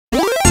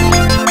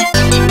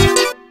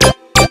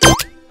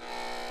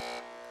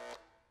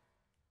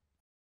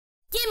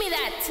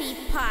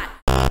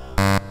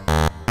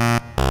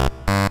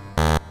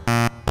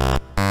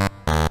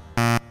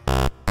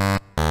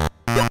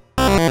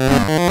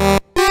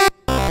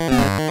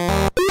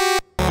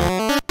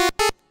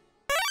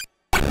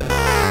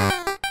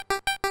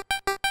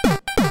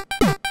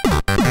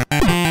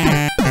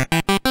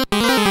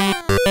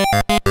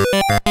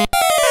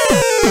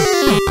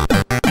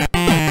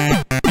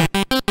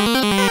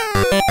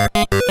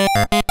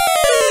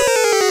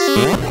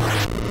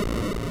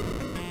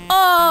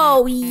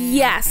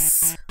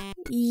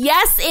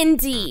Yes,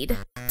 indeed.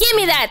 Give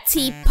me that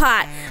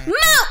teapot.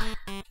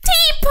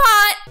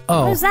 Teapot!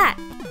 Oh. What was that?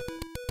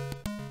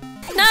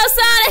 No,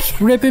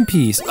 Sonic! Rip in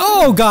peace.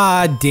 Oh,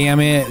 god damn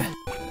it.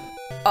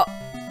 Oh.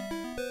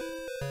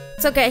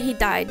 It's okay, he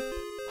died.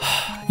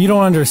 You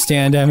don't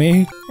understand,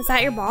 Emmy. Is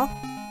that your ball?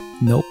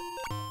 Nope.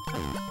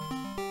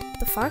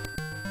 The fuck?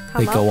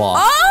 They go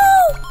off.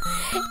 Oh!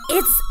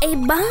 It's a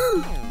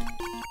bomb.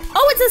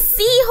 Oh, it's a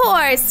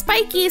seahorse.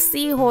 Spiky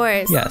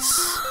seahorse.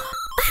 Yes.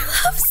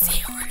 I love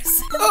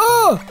seahorses.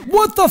 Oh,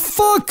 what the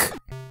fuck?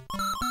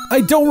 I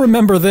don't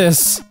remember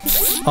this.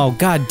 Oh,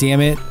 god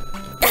damn it.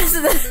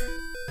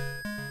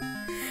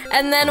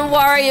 And then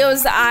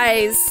Wario's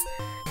eyes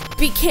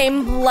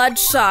became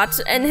bloodshot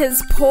and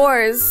his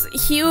pores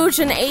huge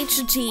and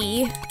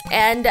HD,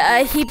 and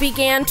he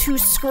began to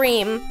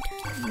scream,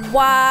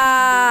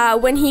 "Wow,"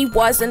 when he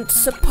wasn't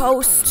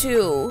supposed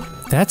to.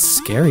 That's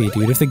scary,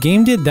 dude. If the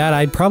game did that,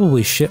 I'd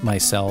probably shit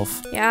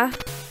myself. Yeah?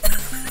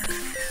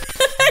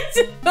 I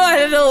just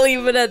wanted to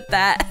leave it at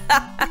that.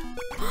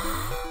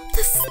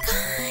 The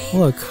sky.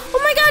 Look. Oh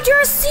my god, you're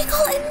a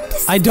seagull in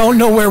this. I don't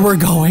know where we're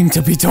going,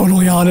 to be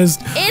totally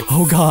honest.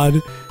 Oh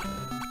god.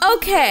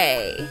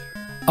 Okay.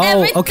 Oh,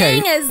 Everything okay.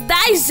 is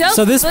daijoubu.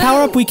 So this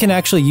power-up we can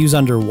actually use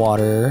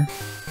underwater.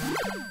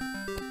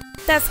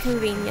 That's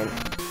convenient.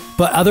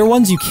 But other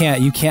ones you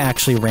can't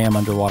actually ram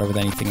underwater with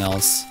anything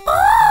else.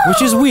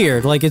 Which is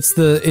weird. Like it's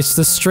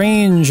the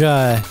strange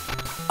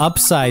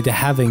upside to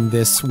having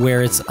this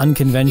where it's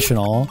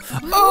unconventional.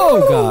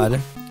 Oh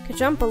god. Could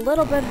jump a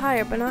little bit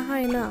higher, but not high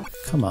enough.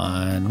 Come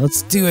on,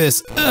 let's do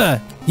this.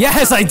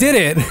 Yes, I did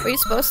it. Were you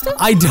supposed to?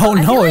 I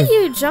don't know. I feel like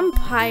you jump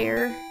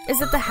higher.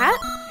 Is it the hat?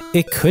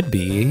 It could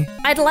be.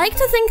 I'd like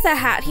to think the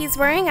hat he's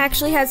wearing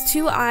actually has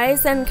two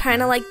eyes and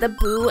kind of like the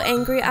Boo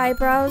angry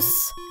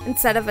eyebrows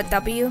instead of a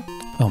W.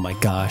 Oh my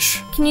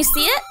gosh. Can you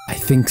see it? I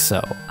think so.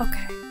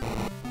 Okay.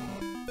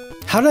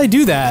 How did I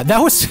do that? That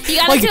was you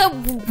gotta like, do it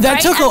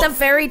right at the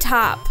very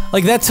top.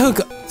 Like that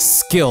took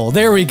skill.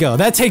 There we go.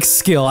 That takes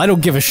skill. I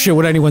don't give a shit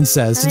what anyone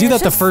says. To do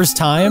that the first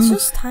time? It's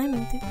just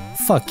timing, dude.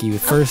 Fuck you,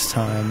 first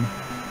time.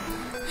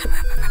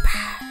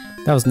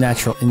 That was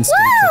natural instinct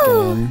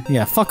kicking in.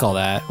 Yeah, fuck all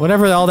that.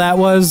 Whatever all that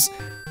was,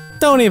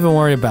 don't even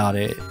worry about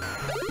it.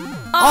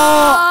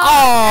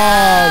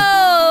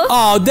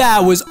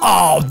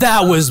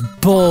 That was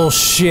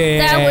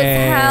bullshit. That was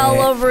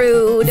hella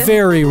rude.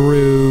 Very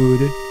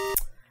rude.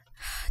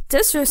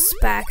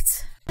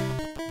 Disrespect.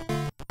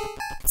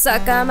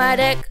 Suck on my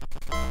dick.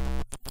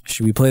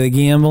 Should we play the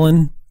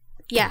gambling?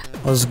 Yeah.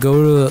 Let's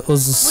go to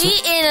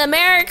We in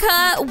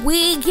America,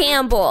 we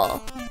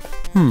gamble.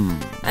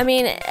 I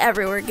mean,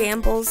 everywhere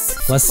gambles.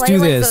 Let's Play do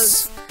like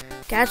this.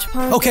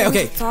 Gachapon.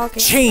 Okay.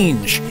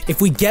 Change. If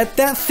we get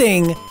that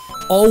thing,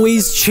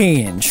 always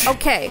change.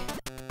 Okay.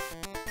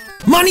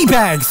 Money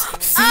bags!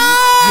 See?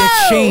 You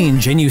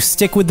change and you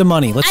stick with the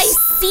money. Let's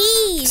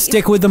see.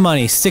 Stick with the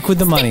money. Stick with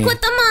the money. Stick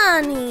with the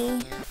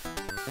money.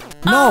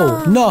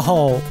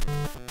 No.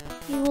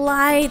 You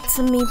lied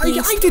to me,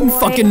 I didn't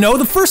fucking know.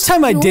 The first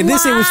time I did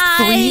this, it was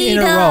 3 in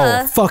a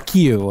row. Fuck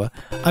you.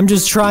 I'm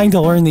just trying to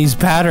learn these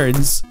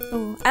patterns.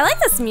 Ooh, I like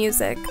this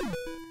music.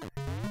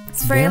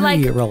 It's very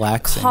like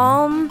relaxing.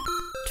 Calm,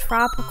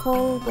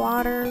 tropical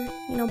water,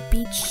 you know,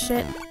 beach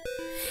shit.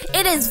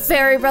 It is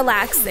very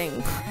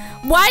relaxing.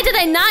 Why did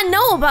I not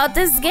know about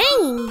this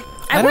game?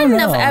 I wouldn't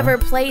have ever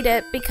played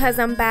it because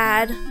I'm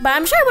bad, but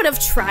I'm sure I would have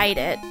tried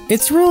it.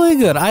 It's really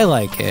good. I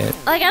like it.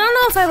 Like, I don't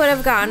know if I would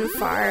have gotten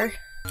far.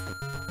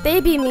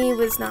 Baby me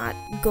was not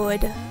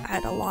good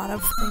at a lot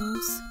of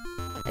things.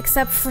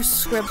 Except for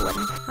scribbling.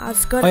 I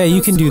was good at Oh yeah,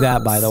 you can do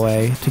scribbles. that, by the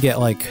way, to get,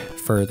 like,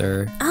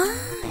 further. Ah,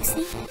 I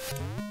see.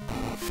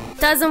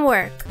 Doesn't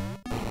work.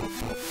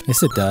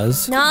 Yes, it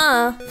does.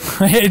 Nah.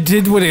 It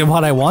did what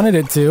I wanted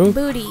it to.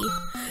 Booty.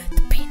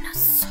 The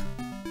penis.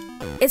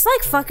 It's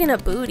like fucking a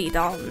booty,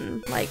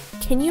 Dalton. Like,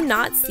 can you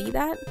not see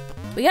that?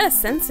 We gotta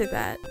censor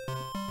that.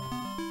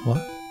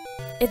 What?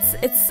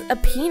 It's a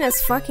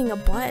penis fucking a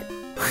butt.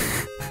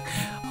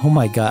 Oh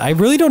my god, I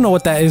really don't know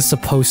what that is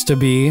supposed to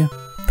be.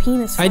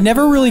 Penis. I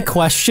never really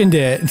questioned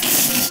it.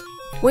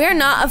 We're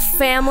not a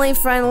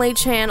family-friendly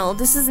channel.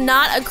 This is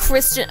not a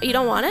Christian. You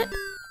don't want it?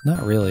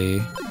 Not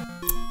really.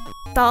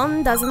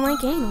 Dalton doesn't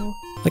like anal.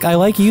 Like, I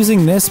like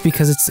using this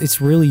because it's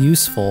really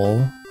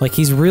useful. Like,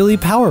 he's really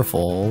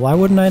powerful. Why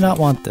wouldn't I not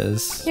want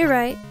this? You're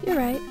right. You're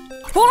right.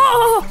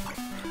 Whoa!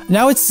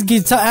 Now it's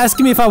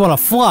asking me if I want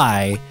to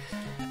fly.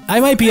 I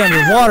might be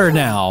underwater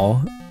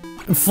now.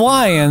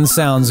 Flying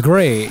sounds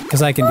great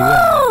because I can do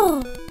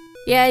that.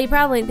 Yeah, you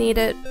probably need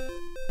it.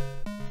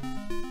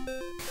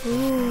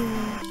 Ooh.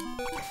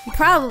 You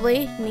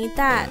probably need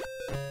that.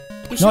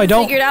 You should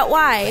have figured out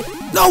why.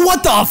 No,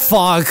 what the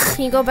fuck?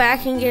 Can you go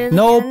back and get it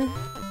Nope. again?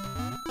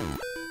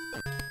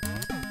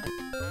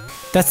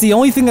 That's the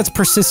only thing that's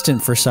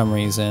persistent for some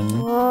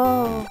reason.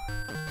 Whoa.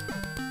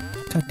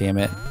 God damn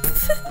it.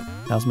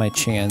 That was my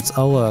chance.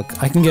 Oh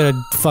look, I can get a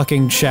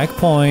fucking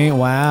checkpoint.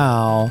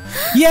 Wow.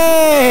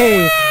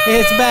 Yay!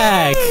 It's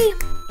back!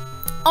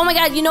 Oh my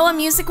god, you know what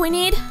music we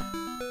need?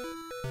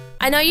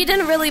 I know you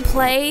didn't really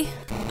play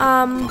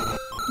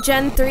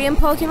Gen 3 in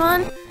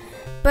Pokemon,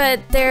 but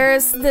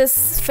there's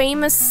this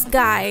famous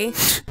guy.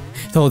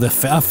 Oh,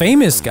 a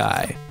famous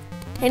guy.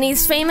 And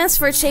he's famous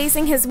for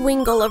chasing his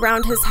Wingull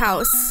around his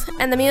house.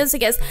 And the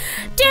music is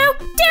do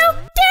do do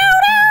do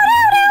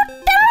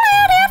do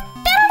do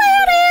do do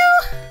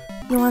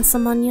do. You want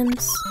some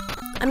onions?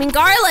 I mean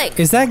garlic.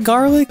 Is that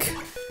garlic?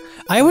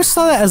 I always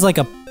saw that as like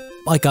a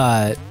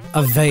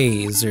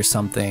vase or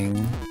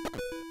something.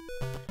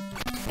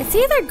 It's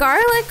either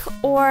garlic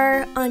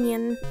or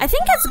onion. I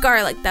think it's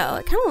garlic though.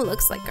 It kind of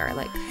looks like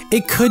garlic.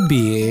 It could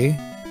be.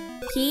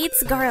 He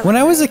eats garlic. When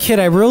I was a kid,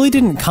 I really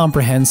didn't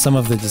comprehend some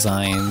of the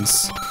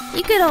designs.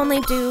 You could only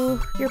do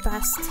your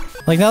best.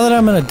 Like now that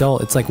I'm an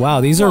adult, it's like,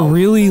 wow, these are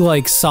really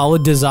like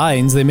solid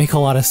designs. They make a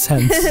lot of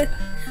sense.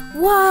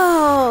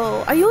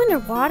 Whoa, are you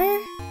underwater?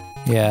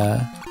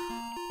 Yeah.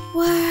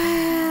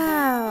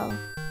 Wow.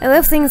 I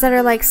love things that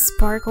are like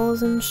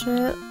sparkles and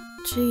shit.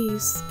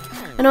 Jeez.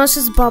 I know it's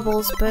just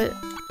bubbles, but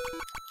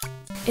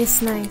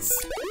it's nice.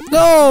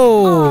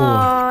 No!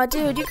 Aw,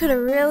 dude, you could have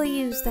really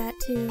used that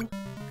too.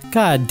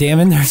 God damn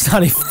it,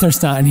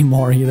 there's not any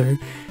more either.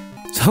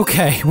 It's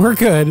okay, we're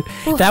good.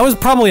 Ooh. That was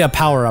probably a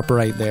power-up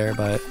right there,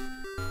 but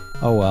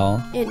oh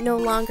well. It no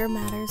longer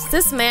matters.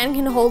 This man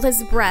can hold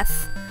his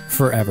breath.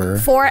 Forever.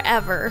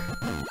 Forever.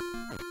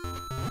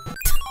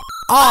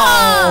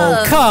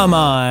 Oh, come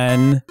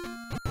on!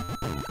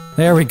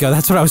 There we go,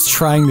 that's what I was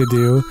trying to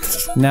do.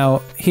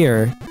 Now,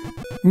 here,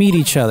 meet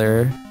each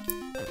other.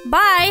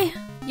 Bye!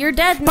 You're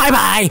dead now.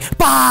 Bye-bye!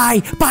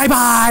 Bye!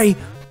 Bye-bye!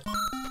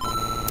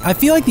 I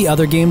feel like the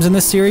other games in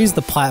this series,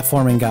 the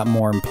platforming got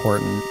more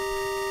important.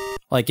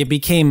 Like, it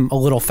became a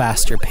little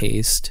faster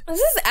paced.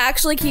 This is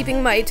actually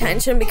keeping my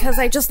attention because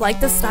I just like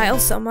the style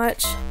so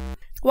much.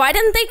 Why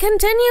didn't they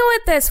continue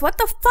with this? What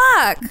the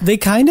fuck? They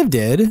kind of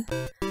did.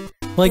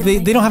 Like, they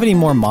don't have any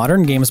more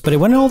modern games, but it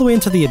went all the way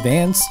into the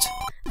advanced.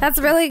 That's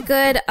really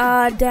good,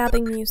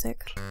 dabbing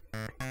music.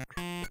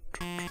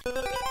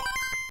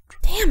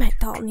 Damn it,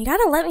 Dalton, you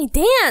gotta let me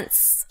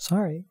dance!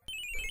 Sorry.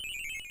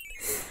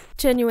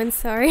 Genuine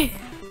sorry.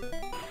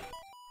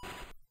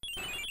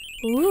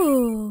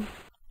 Ooh.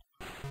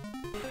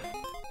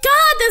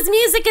 God, this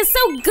music is so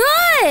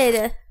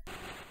good!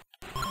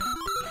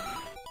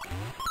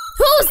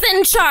 Who's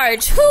in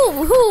charge?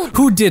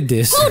 Who did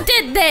this? Who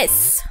did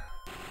this?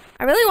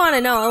 I really want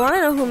to know. I want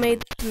to know who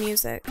made the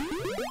music.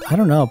 I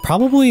don't know.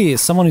 Probably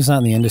someone who's not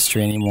in the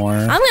industry anymore.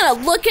 I'm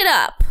gonna look it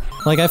up.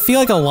 Like, I feel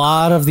like a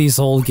lot of these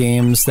old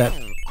games that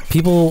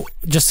people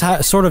just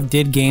sort of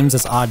did games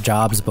as odd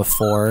jobs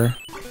before.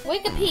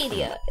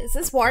 Wikipedia. Is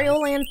this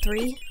Wario Land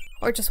 3?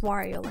 Or just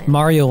Wario Land?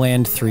 Mario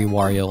Land 3,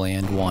 Wario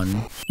Land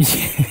 1.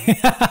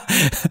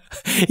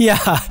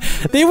 Yeah,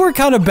 they were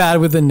kind of bad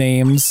with the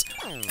names.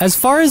 As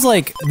far as,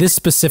 like, this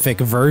specific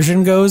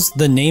version goes,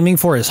 the naming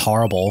for it is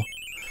horrible.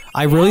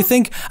 I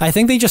think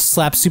they just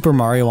slapped Super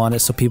Mario on it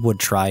so people would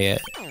try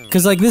it.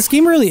 Cause like this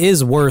game really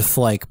is worth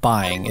like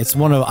buying. It's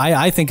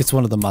I think it's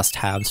one of the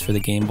must-haves for the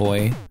Game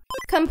Boy.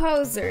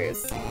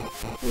 Composers.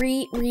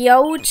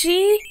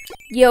 Ryoji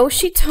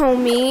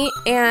Yoshitomi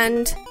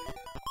and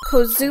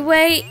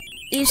Kozue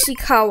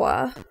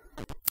Ishikawa.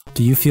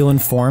 Do you feel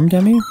informed,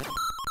 Emi?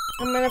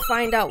 I'm gonna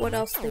find out what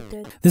else they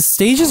did. This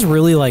stage is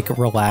really like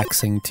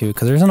relaxing too,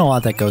 because there isn't a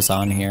lot that goes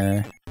on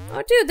here.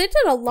 Oh dude, they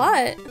did a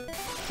lot.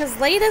 His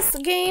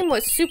latest game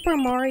was Super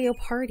Mario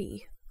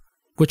Party.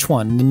 Which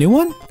one? The new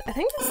one? I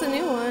think it's the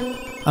new one.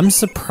 I'm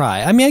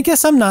surprised. I mean, I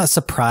guess I'm not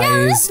surprised.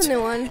 Yeah, that's the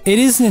new one. It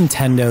is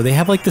Nintendo. They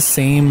have like the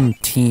same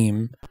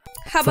team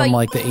from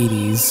like the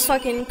 80s.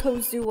 Fucking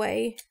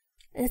Kozue.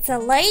 It's a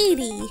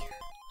lady.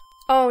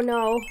 Oh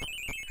no.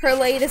 Her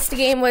latest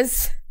game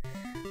was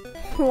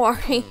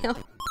Wario.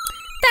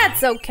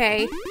 That's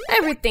okay.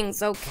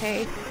 Everything's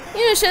okay.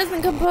 You know, she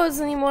doesn't compose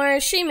anymore.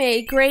 She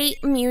made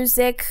great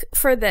music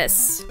for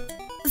this.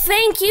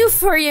 Thank you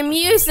for your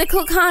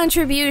musical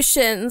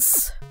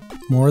contributions.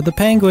 More of the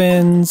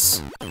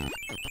penguins.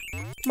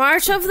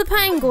 March of the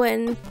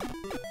Penguin,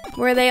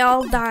 where they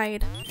all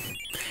died.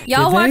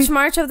 Y'all watch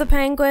March of the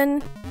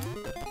Penguin?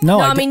 No,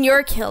 I mean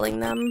you're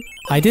killing them.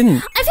 I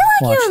didn't. I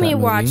feel like you and me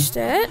watched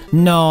it.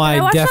 No, I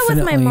watched definitely.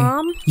 That with my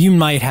mom. You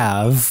might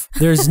have.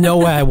 There's no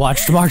way I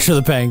watched March of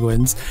the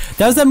Penguins.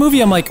 That was that movie.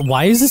 I'm like,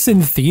 why is this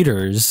in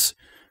theaters?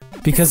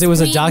 Because it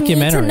was a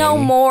documentary. We need to know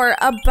more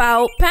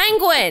about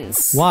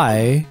penguins.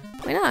 Why?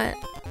 Why not?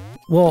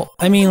 Well,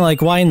 I mean,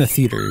 like, why in the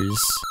theaters?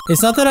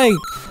 It's not that I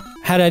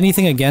had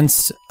anything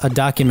against a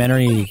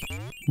documentary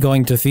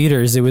going to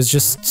theaters. It was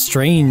just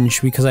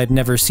strange because I'd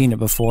never seen it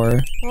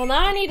before. Well,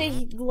 now I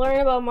need to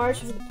learn about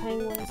March of the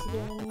Penguins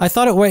again. I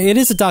thought it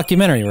is a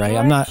documentary, right?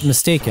 I'm not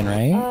mistaken,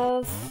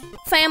 right?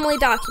 Family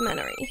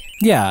documentary.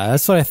 Yeah,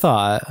 that's what I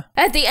thought.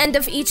 At the end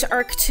of each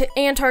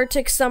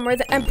Antarctic summer,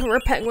 the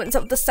emperor penguins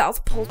of the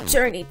South Pole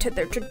journey to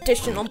their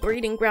traditional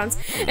breeding grounds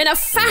in a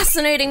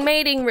fascinating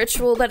mating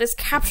ritual that is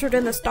captured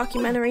in this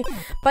documentary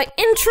by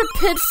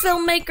intrepid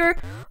filmmaker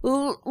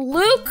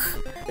Luc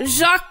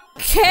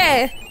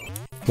Jacquet.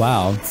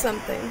 Wow.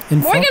 Something.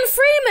 Morgan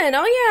Freeman!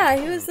 Oh yeah,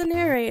 he was the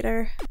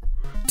narrator.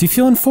 Do you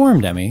feel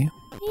informed, Emi?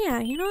 Yeah,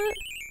 you know what?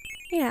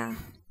 Yeah.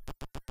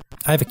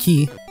 I have a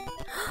key.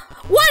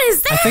 What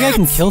is that? I think I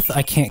can kill.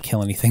 I can't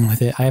kill anything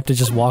with it. I have to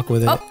just walk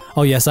with it.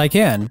 Oh yes, I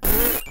can.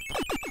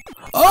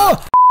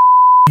 Oh!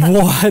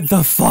 What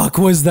the fuck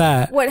was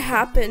that? What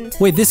happened?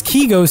 Wait, this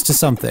key goes to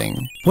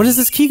something. What does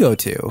this key go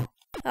to?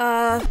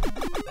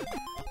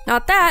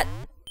 Not that.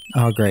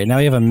 Oh great, now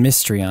we have a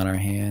mystery on our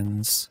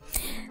hands.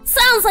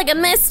 Sounds like a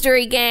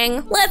mystery,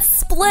 gang. Let's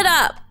split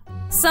up.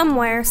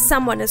 Somewhere,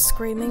 someone is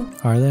screaming.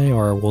 Are they,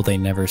 or will they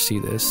never see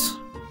this?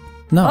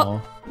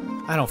 No.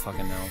 I don't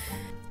fucking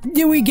know.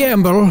 Do we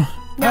gamble?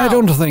 No. I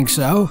don't think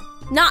so.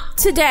 Not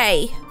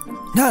today.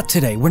 Not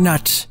today. We're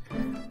not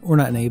We're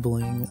not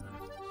enabling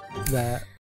that.